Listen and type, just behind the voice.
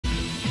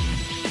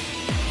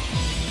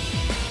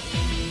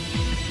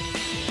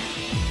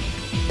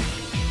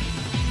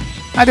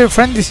Hi there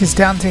friend, this is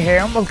Dante here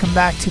and welcome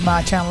back to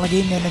my channel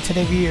again. And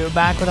today we are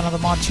back with another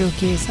mod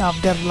showcase of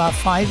DDR4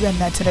 5,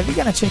 and today we're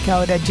gonna check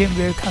out a GYM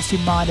Wear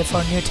custom mod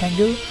for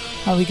Nyotengu.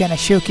 We're gonna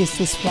showcase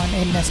this one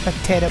in a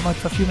spectator mode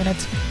for a few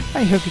minutes.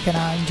 I hope you can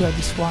enjoy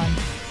this one.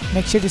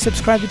 Make sure to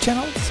subscribe to the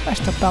channel, smash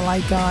the bell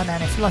icon,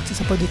 and if you'd like to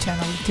support the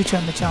channel, to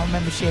join the channel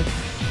membership.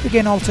 You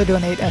can also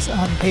donate us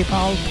on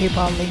PayPal.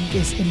 PayPal link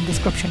is in the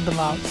description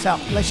below. So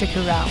let's check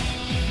it out.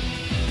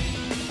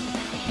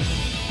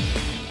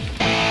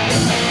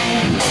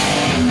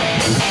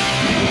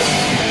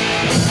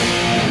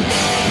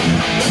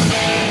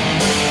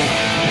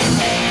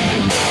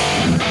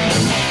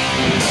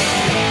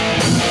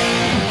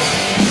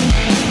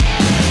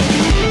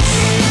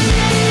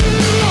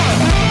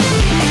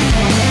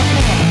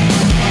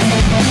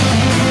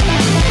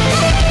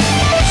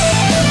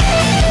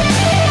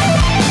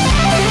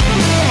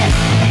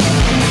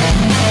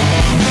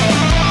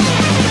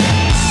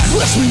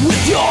 Bless me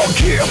with your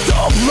gift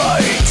of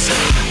light,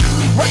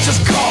 righteous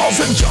calls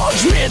and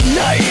judgment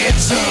night.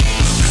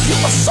 Feel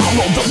the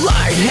sorrow the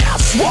light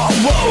has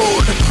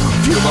swallowed.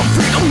 Feel the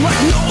freedom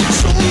like no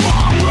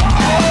tomorrow.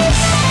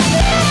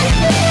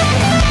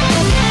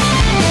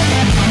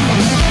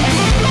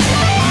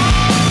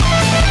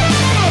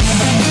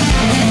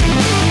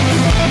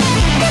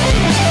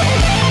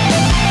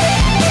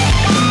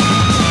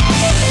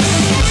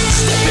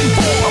 Stepping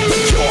forth the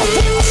cure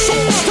for a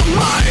soul's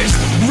demise.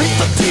 Reap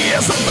the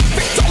tears of the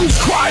victim's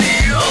cries.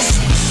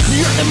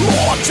 Yearning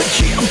more to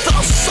keep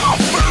the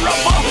sufferer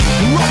of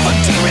a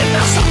demon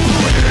as a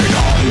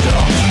bleed.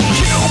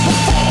 Kill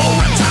before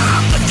a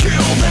time to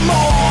kill them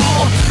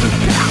all.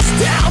 Pass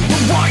down the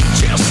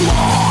righteous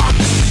law.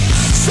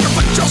 Serve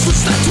a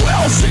justice that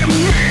dwells in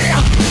me.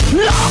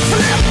 Love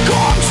and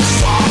comes to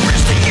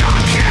sorrows the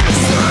young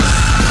cancer.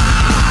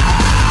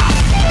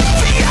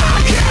 The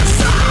young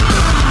cancer.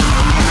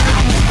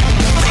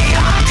 The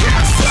young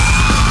cancer.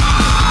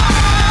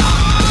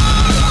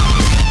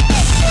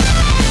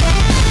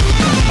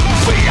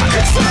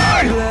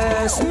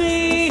 Bless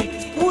me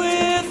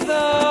with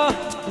the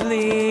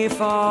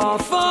leaf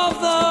off of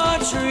the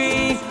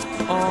tree.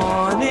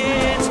 On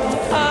it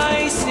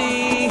I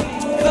see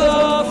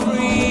the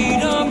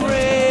freedom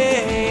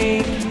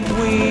ray.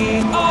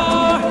 We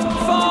are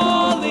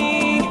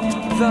falling,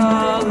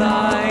 the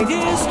light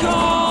is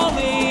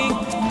calling.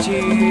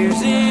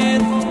 Tears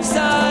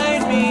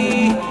inside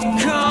me,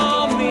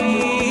 calm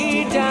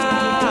me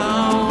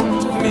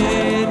down.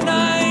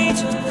 Midnight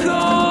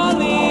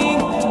calling,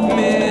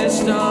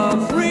 mist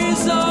of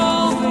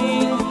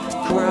resolving,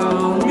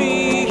 crown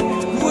me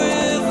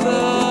with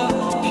a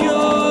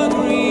pure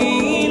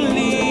green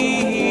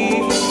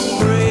leaf.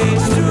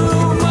 Praise to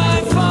my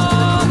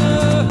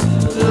Father,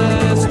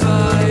 blessed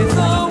by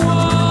the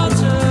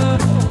water.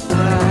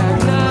 Black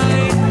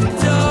night,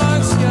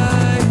 dark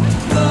sky,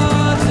 the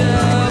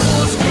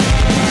devil's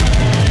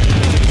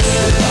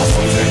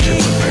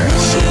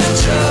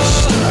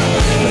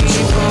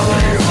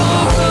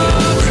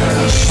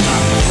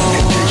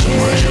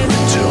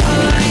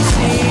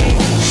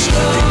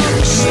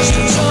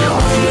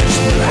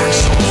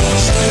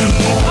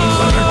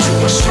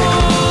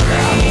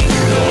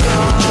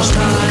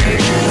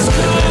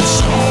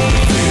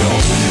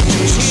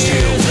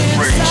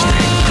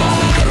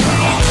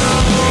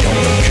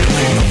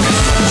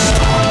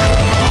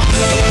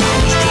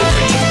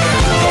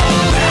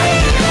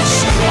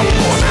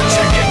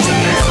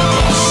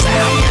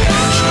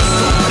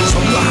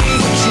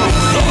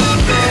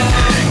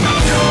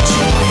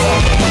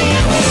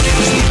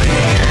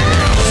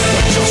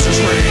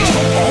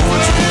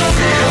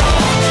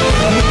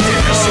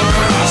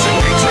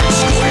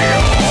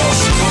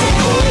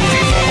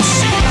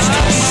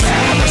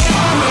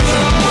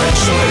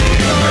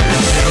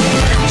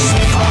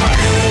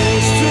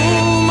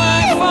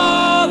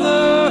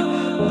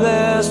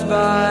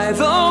by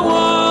the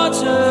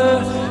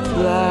water,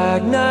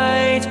 black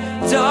night,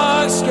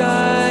 dark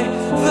sky,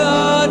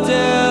 the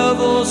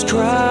devil's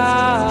cry.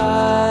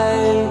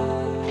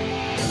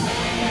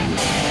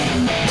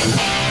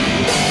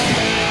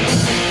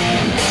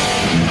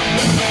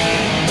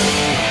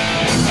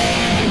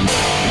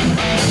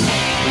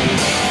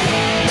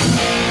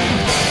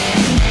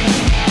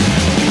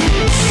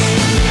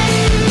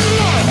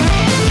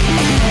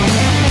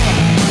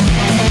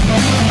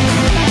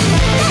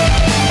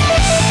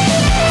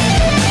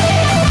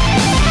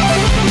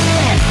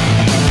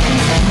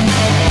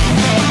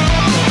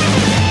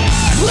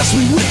 Bless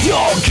me with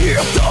your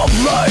gift of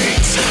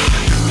light,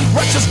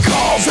 righteous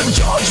calls and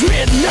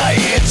judgment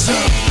night.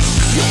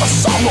 Feel the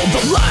sorrow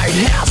the light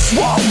has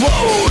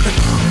swallowed.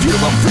 Feel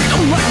the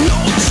freedom like no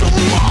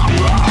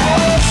tomorrow.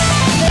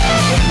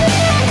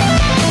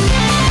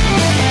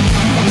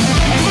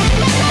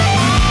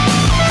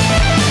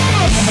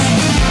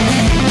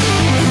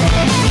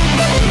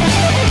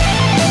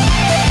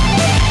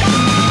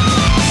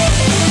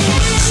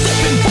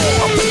 Stepping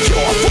forth the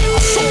cure for a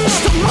soul's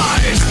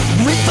demise.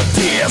 Reap the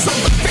tears of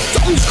the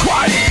victim's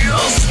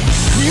cries.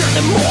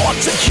 Yearning more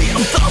to keep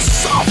the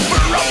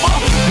sufferer of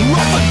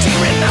a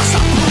demon as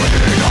a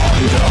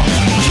bleed.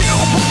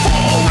 Kill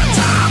before a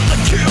time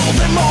kill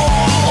them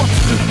all.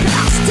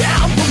 Pass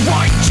down the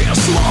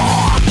righteous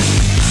law.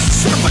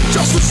 Servant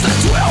justice that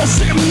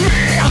dwells in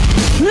me.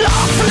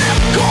 Love flip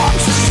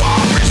comes to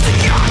sorrows the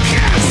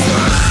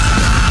Arkansas.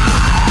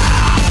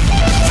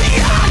 The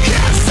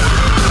Arkansas.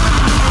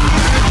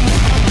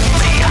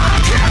 The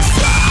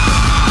Arkansas.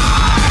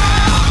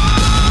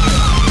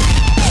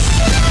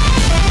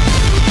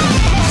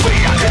 The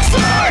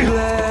Arkansas.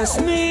 Bless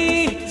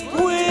me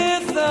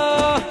with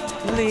a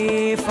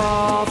leaf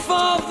off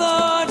of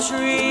the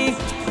tree.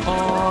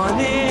 On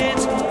it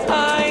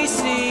I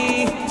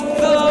see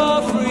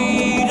the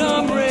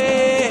freedom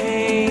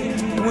ray.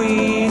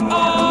 We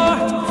are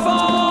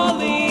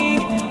falling,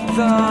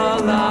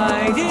 the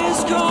light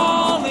is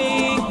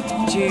calling.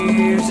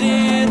 Tears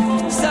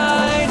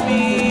inside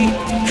me,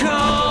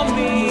 calm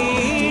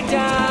me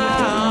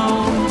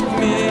down.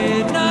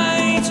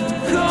 Midnight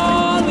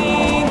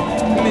calling,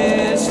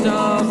 mist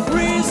of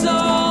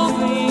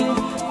resolving.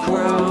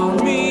 Crown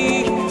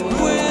me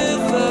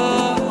with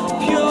a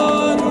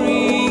pure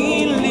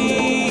green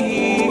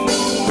leaf.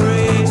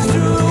 Praise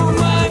to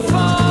my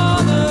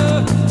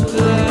Father,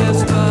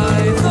 blessed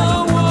by the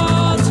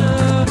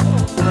water.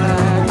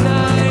 Black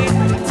night,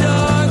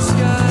 dark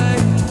sky,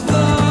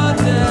 the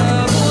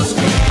devil's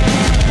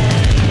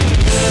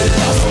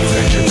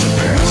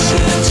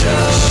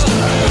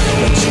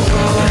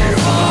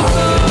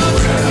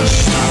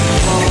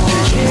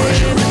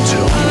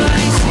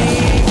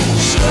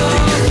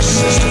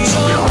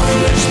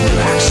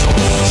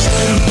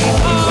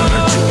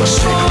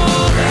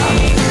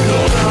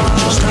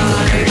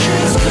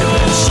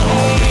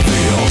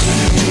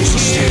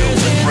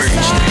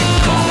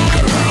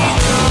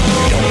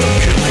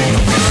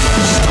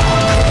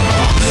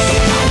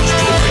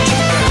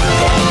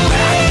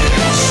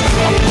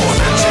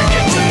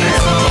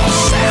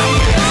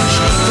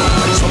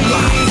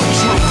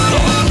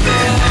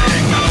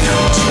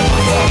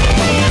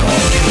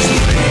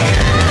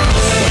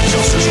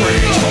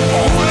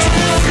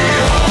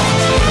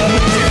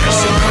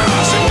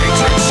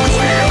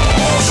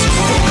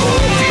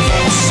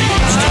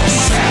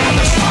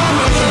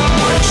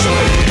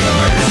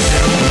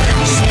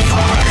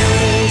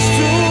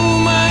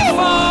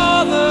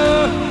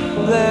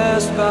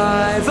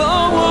by the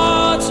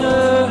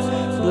water,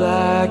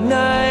 black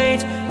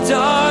night,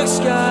 dark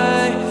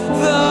sky,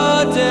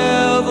 the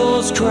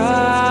devil's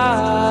cry.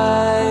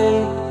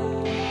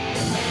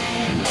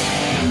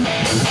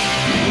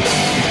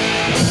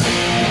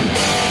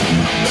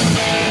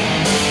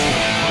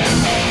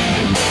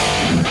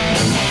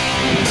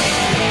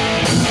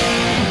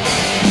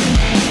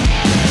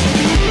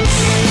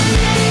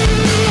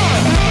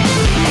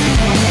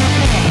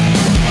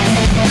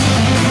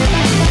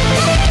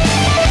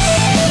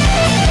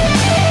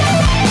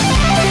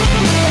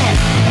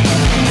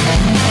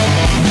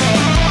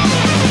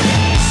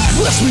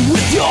 Bless me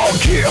with your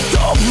gift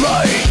of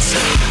light.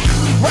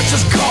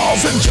 Righteous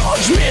calls and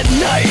judgment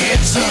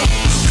night.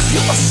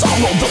 Feel the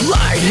sorrow the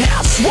light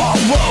has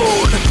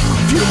swallowed.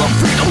 Feel the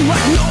freedom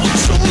like no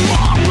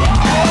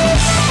tomorrow.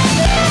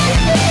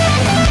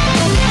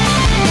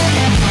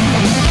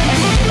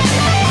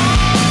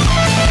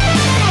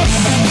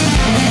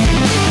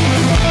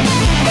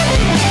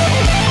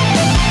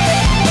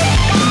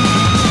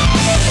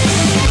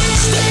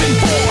 Stepping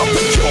for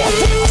the cure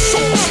for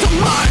soul's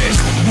demise.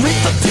 Reap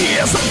the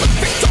tears of the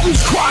victim's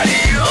cries.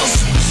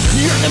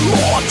 Yearning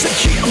more to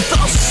heal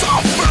the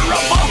sufferer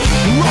of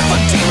a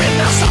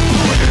demon as I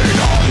bleed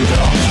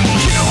under.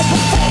 Kill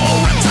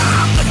before it's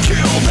time to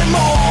kill them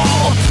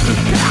all.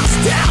 Pass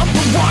down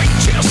the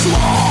righteous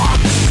law.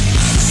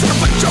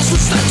 Servant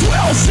justice that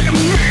dwells in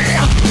me.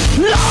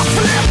 Love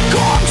flip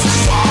comes to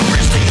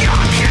sorrows the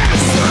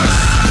Arkansas.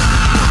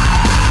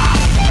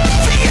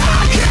 The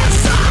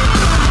Arkansas.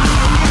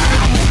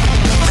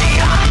 The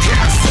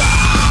Arkansas.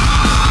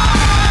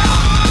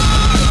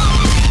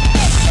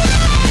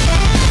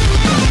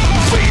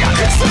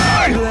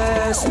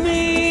 Bless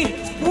me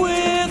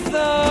with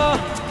a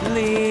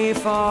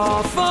leaf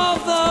off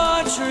of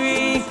the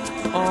tree.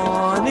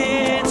 On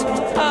it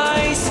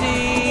I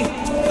see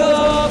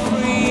the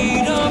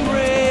freedom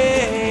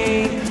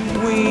ray.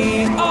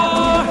 We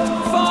are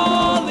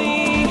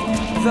falling,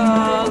 the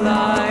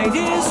light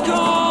is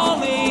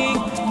calling.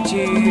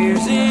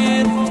 Tears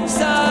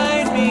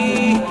inside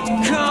me,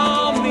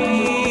 calm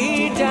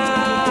me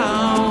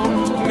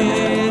down.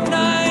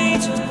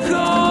 Midnight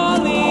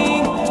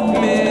calling,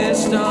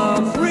 mist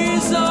of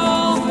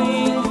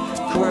resolving.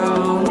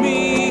 Crown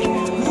me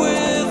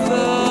with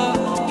a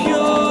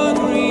pure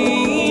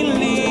green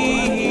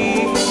leaf.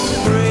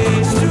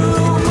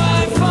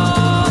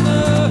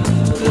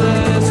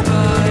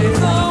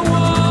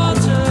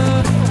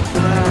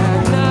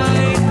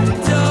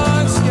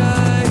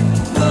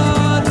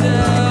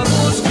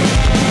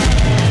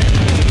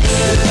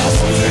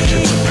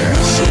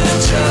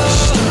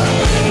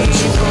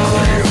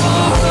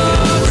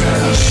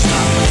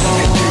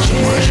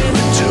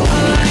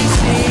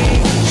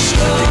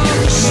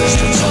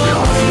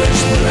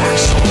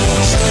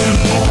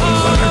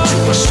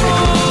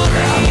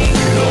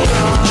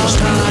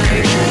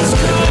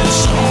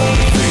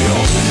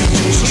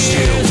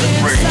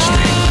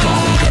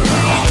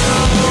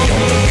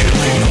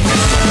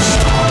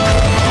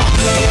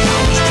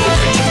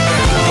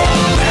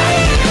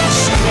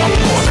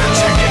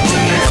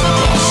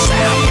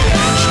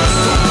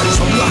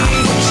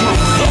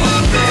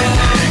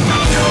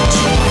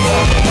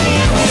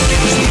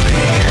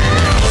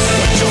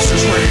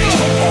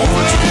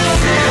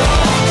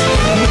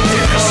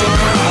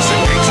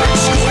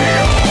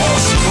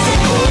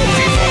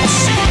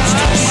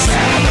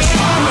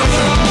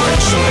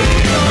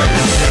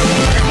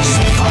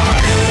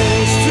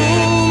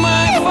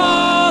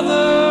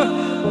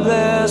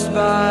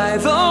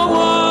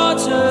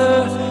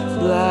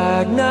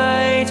 black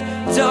night,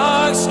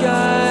 dark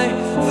sky,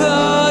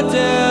 the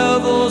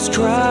devil's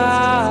cry.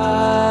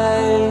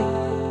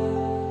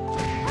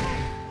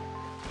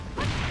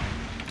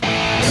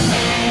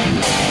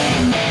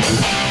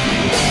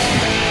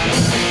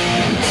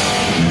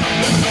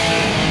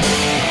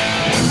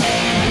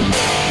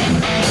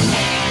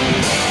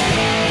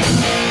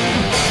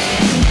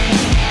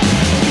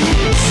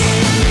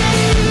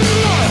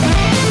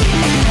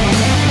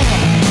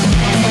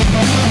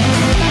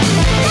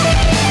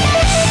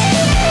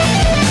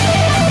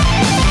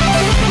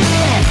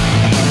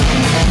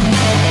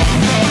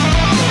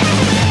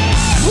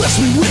 Bless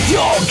me with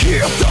your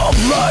gift of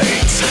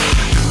light,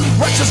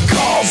 righteous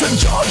calls and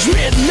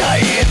judgment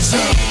night.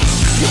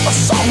 Feel the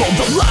sorrow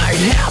the light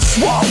has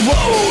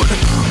swallowed,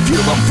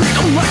 feel the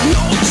freedom like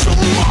no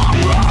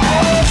tomorrow.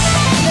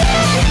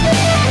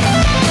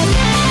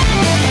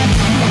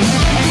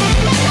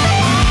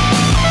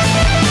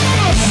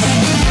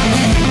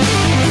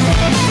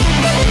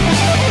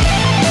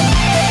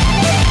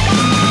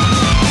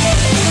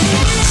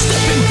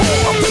 Stepping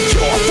for the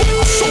cure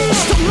for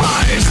soul's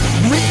demise,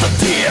 reap the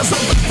tears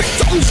of the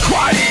victim's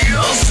cries.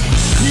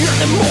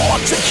 Yearning more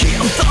to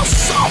kill the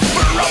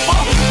sufferer of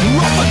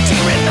a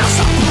demon as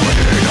I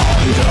bleed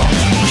under.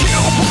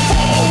 Kill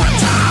before in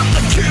time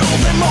to kill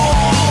them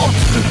all.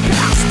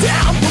 Pass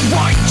down the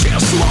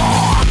righteous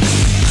law.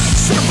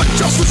 Serve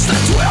justice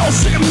that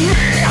dwells in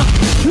me.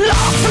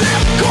 Love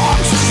flip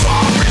comes to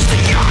sorrows the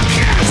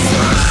youngest.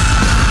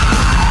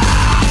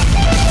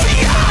 The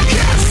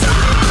youngest.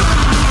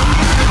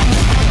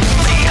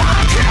 The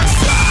youngest.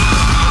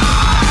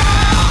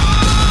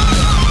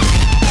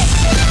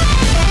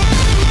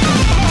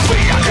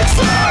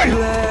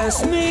 Bless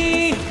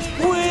me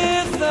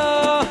with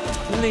the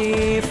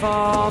leaf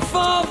off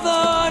of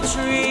the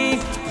tree.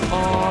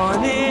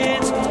 On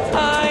it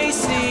I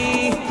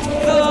see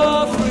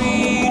the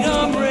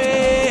freedom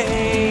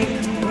ray.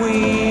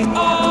 We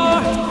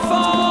are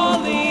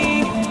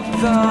falling,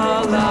 the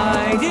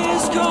light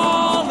is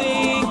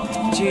calling.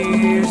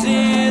 Tears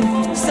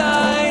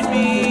inside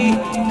me,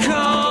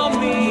 calm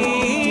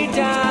me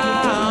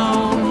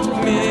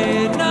down.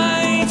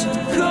 Midnight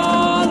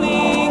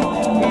calling,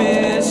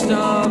 mist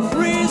of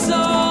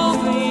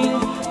resolving,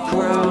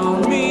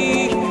 crown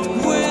me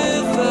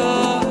with the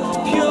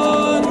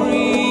pure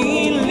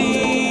green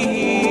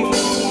leaf.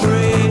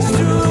 Praise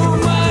to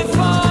my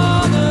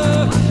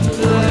Father,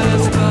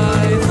 blessed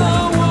by the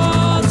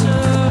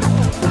water.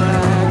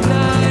 Black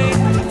night,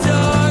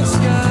 dark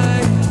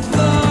sky,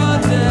 the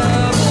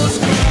devil's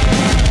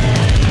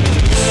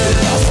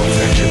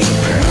Vengeance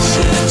and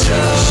passive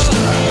test,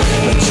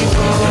 until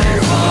the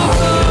real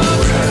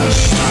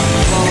rest.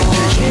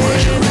 Engage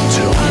pleasure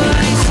until the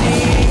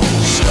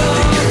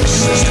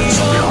existence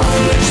of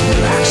conflicts,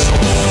 black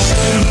souls,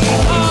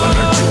 all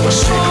led to a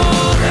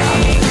single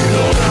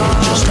battlefield.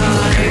 Just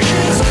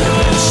creation in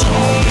its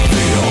own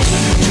field.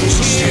 Tools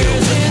of steel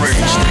that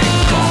rage they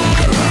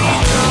conquer.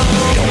 Beyond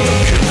the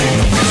killing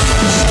of the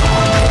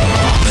stalker.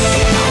 I was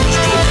driven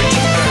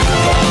to end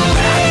the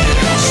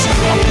madness.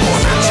 I'm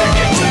born to take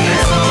it to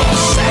end the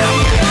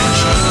savage.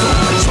 The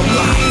words of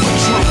life, the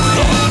truth,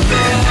 the meaning.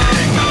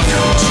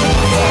 So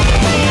I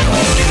follow the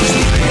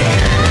confused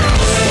being.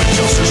 But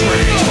justice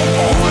rage, the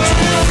moment to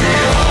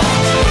feel.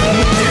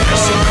 With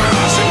innocent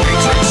cries and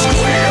hatred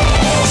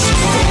squeals.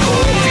 The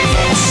cold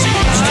evil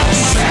seems to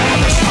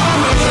satisfy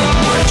them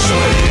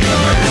richly.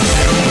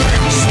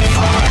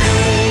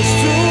 Praise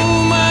to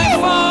my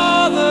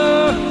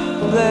Father,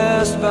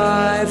 blessed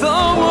by the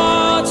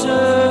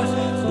water.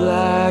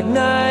 Black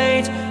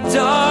night,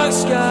 dark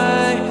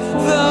sky,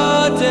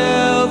 the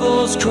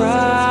devil's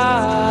cry.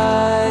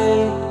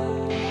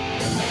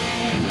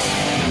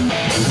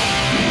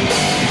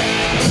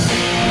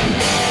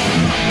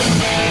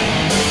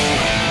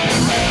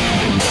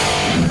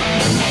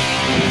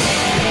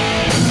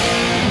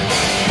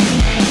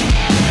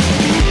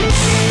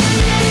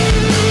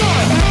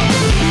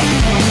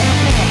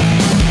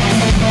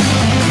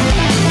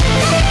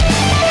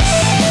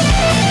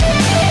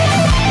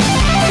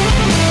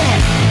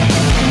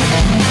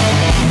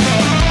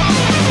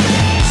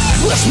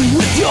 Bless me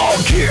with your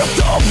gift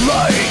of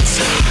light,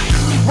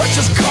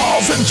 righteous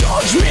calls and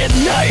judgment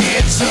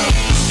night.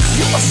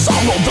 Feel the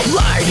sorrow the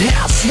light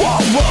has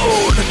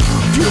swallowed,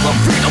 feel the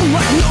freedom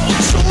like no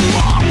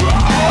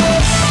tomorrow.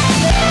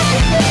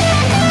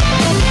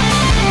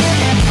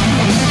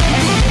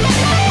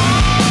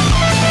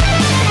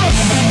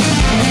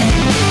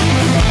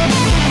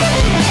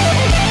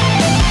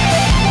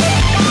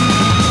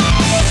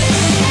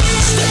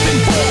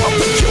 Stepping for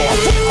the cure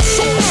for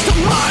soul's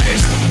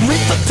demise,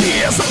 reap the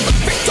tears of the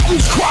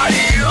victim's cries.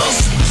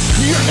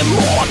 Yearning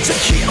more to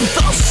kill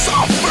the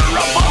sufferer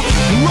of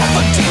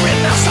a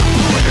demon as I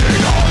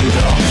bleed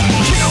under.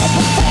 Kill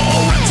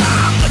before in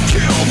time to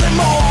kill them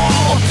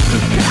all.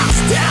 Pass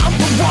down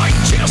the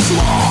righteous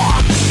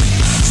law.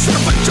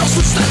 Serve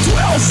justice that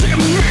dwells in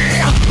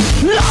me.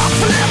 Love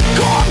flip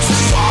comes to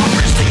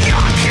sorrows the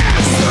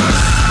youngest.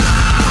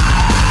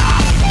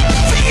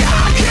 The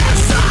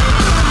youngest.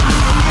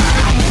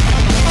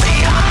 The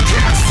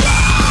youngest.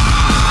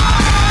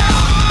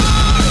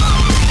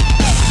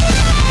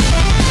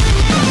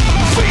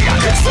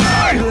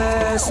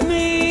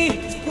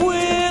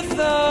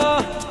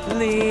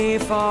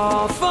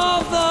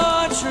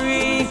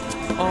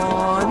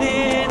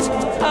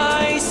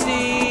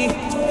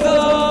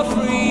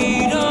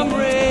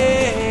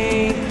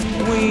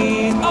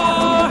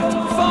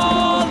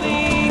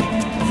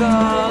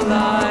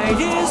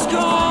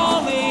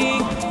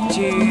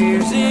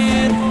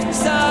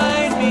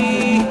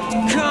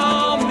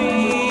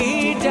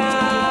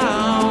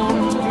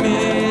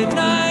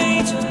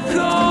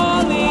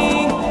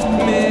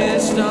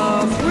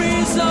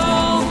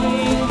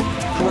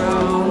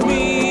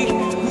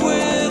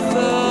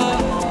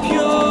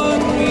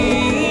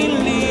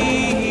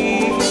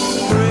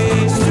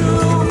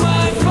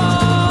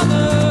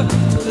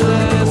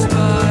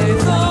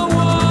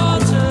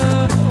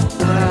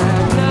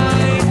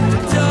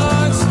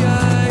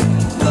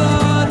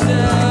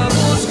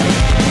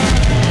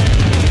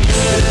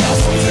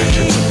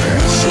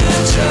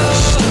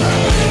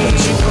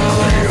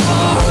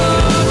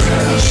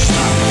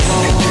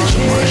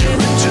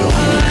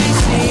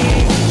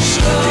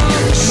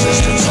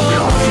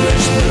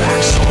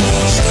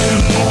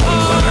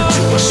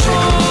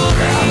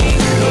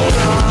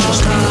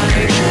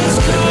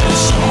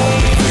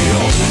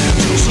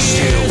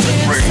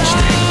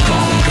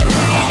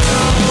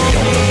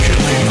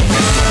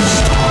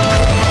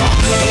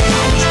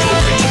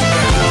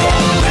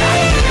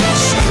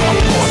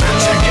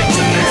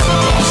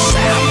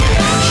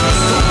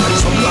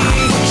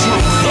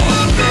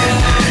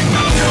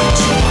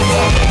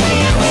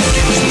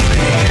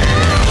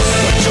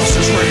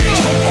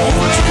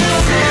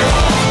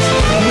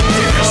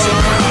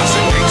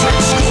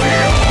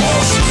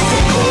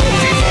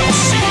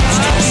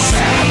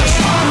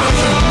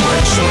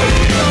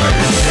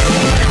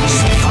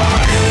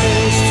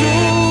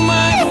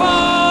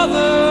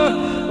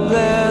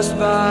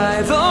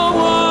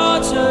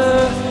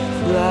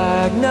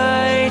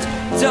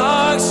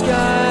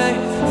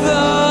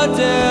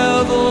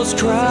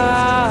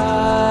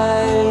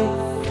 cry.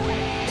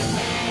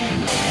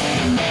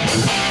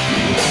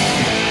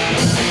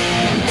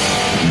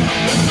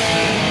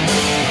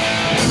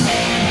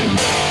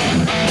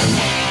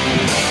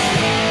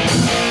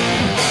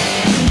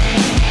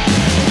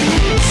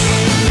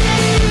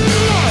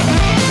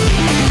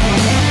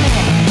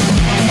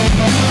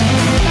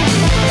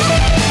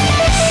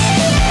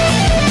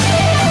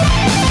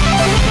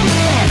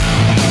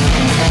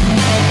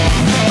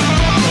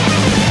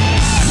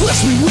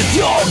 Bless me with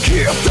your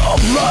gift of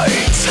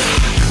light,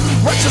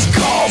 righteous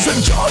cause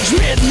and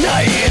judgment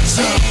night.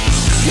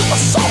 Feel the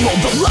sorrow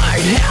the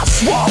light has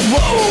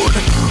swallowed.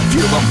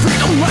 Feel the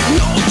freedom like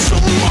no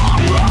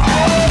tomorrow.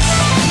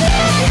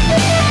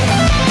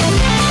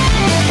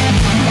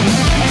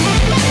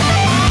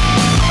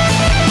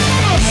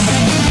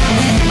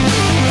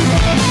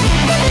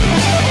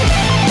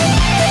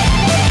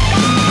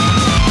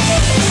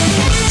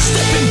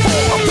 Stepping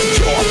for the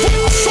cure for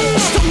our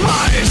soul's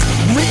demise.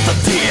 Reap the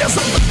tears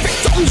of the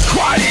victim's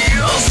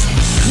cries.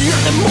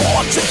 Yearning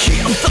more to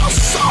hear the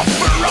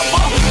sufferer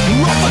of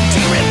a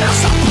demon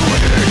as I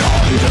bleed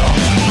on.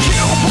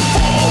 Kill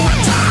before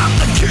it's time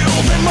to kill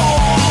them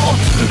all.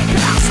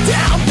 Pass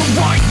down the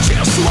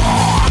righteous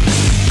law.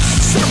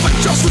 Servant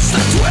justice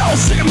that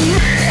dwells in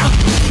me.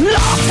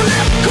 Love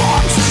flip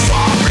comes to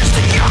sorrows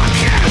the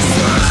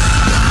cancer.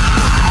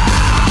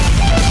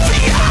 The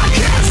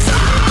cancer.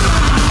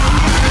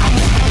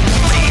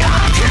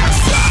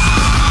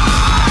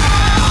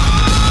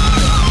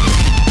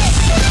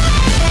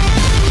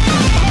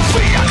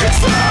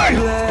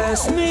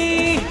 Bless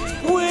me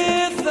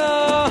with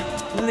a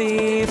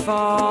leaf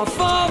off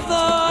of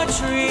the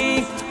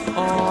tree.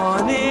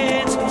 On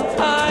it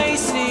I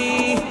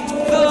see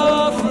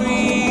the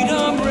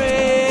freedom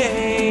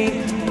ray.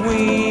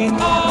 We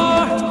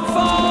are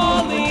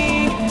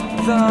falling,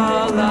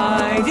 the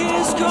light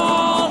is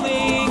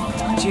calling.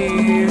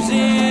 Tears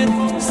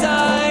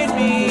inside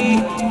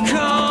me,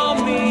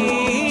 calm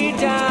me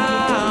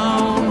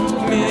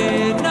down.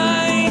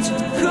 Midnight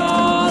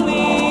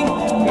calling,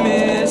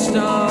 mist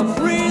of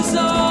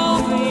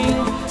resolving,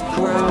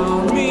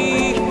 crown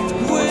me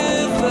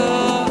with a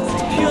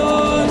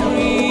pure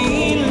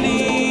green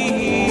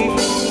leaf.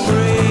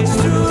 Praise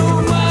to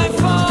my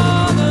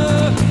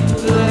Father,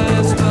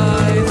 blessed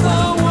by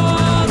the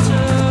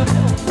water.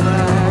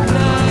 Black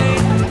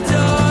night,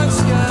 dark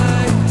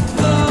sky,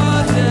 the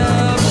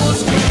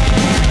devil's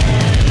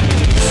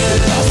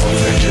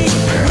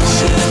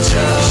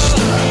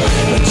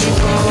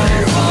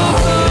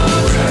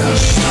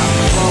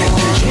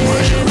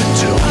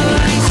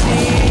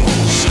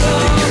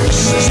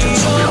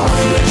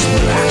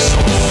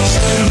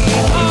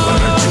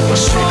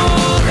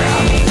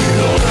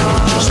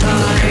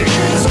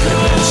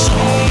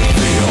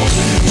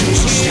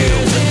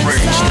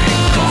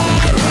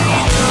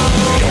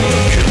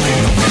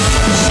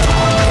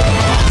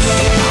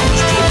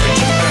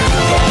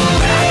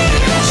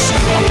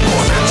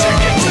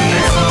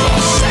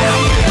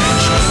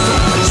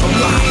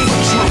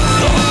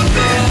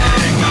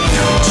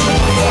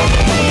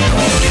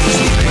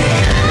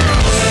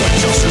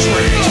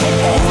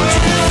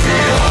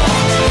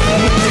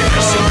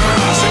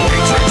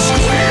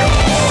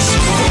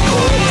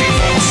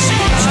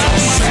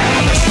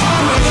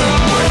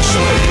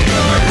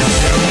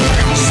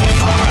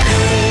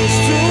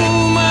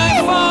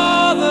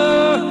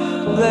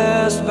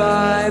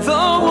by the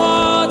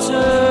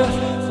water.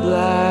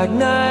 Black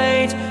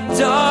night,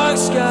 dark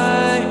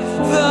sky,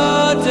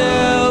 the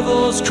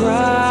devil's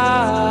cry.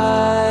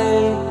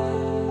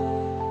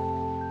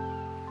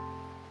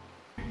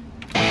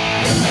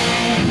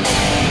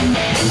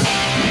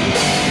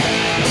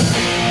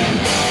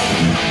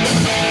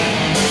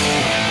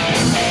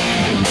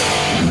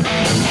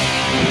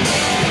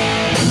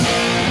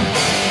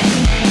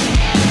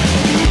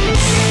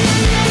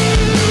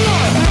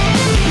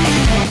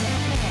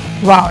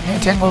 Wow,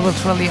 Nyotengu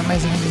looks really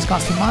amazing in this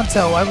costume mod,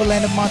 so I will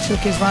end up mod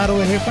showcase right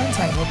over here, friends.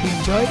 I hope you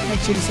enjoyed.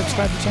 Make sure to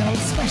subscribe to the channel,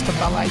 smash the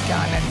bell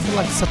icon, and if you'd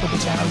like to support the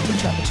channel, to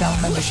join the channel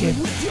membership.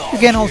 You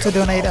can also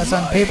donate us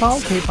on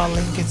PayPal. PayPal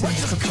link is in the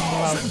description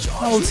below.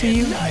 I will see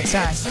you next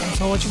time. Thanks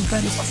for watching,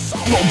 friends.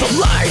 The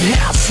light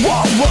has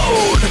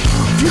swallowed.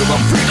 Feel the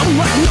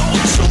freedom like no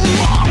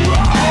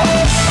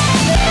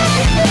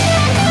tomorrow.